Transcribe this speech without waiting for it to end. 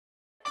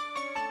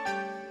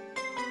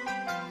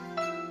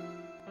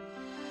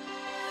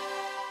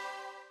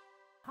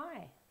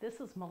This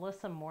is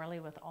Melissa Morley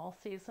with All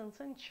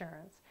Seasons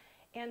Insurance,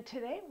 and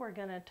today we're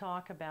going to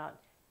talk about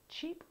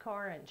cheap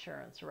car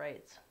insurance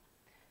rates.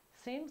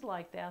 Seems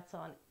like that's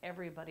on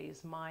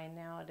everybody's mind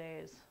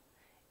nowadays.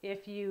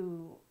 If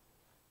you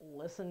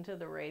listen to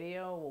the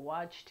radio,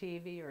 watch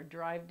TV, or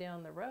drive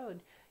down the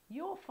road,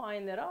 you'll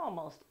find that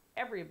almost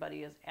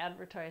everybody is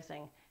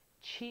advertising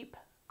cheap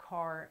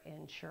car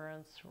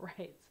insurance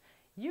rates.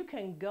 You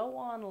can go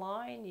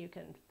online, you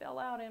can fill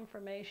out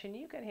information,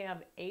 you can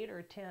have 8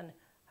 or 10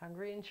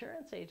 hungry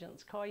insurance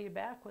agents call you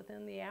back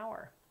within the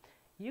hour.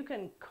 You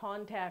can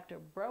contact a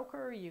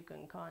broker, you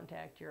can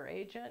contact your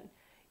agent,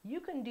 you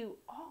can do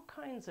all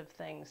kinds of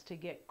things to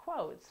get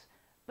quotes,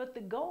 but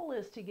the goal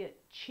is to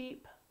get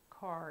cheap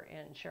car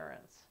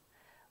insurance.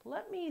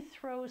 Let me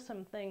throw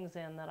some things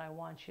in that I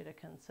want you to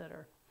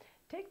consider.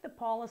 Take the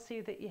policy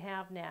that you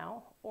have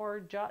now, or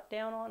jot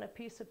down on a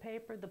piece of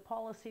paper the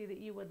policy that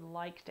you would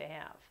like to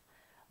have.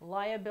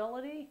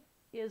 Liability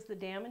is the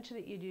damage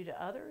that you do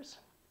to others.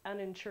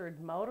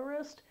 Uninsured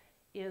motorist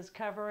is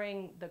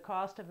covering the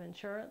cost of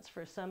insurance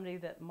for somebody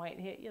that might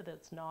hit you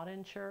that's not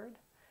insured.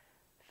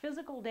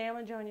 Physical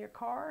damage on your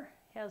car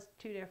has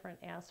two different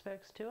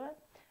aspects to it.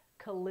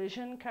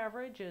 Collision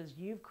coverage is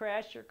you've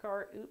crashed your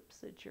car,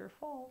 oops, it's your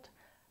fault.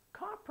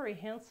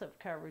 Comprehensive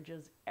coverage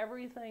is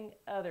everything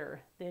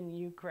other than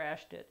you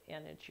crashed it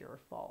and it's your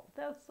fault.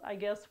 That's, I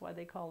guess, why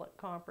they call it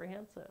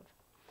comprehensive.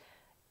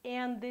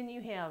 And then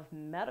you have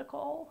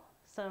medical.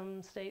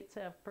 Some states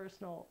have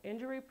personal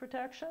injury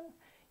protection.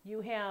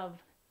 You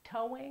have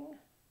towing,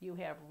 you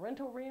have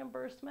rental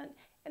reimbursement,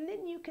 and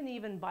then you can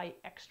even buy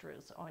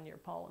extras on your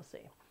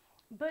policy.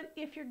 But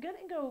if you're going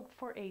to go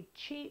for a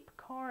cheap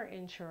car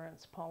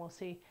insurance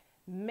policy,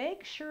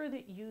 make sure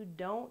that you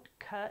don't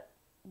cut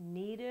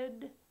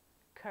needed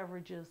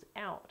coverages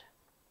out.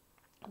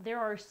 There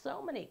are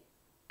so many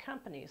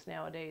companies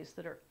nowadays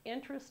that are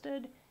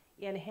interested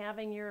in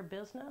having your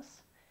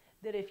business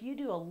that if you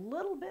do a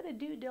little bit of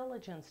due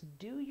diligence,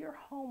 do your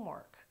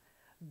homework,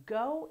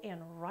 go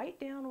and write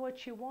down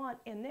what you want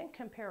and then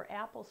compare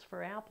apples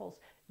for apples,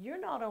 you're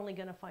not only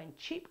going to find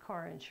cheap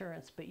car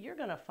insurance, but you're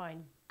going to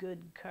find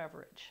good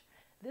coverage.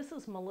 This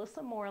is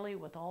Melissa Morley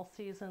with All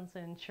Seasons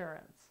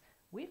Insurance.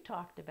 We've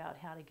talked about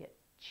how to get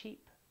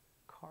cheap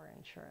car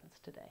insurance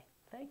today.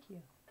 Thank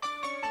you.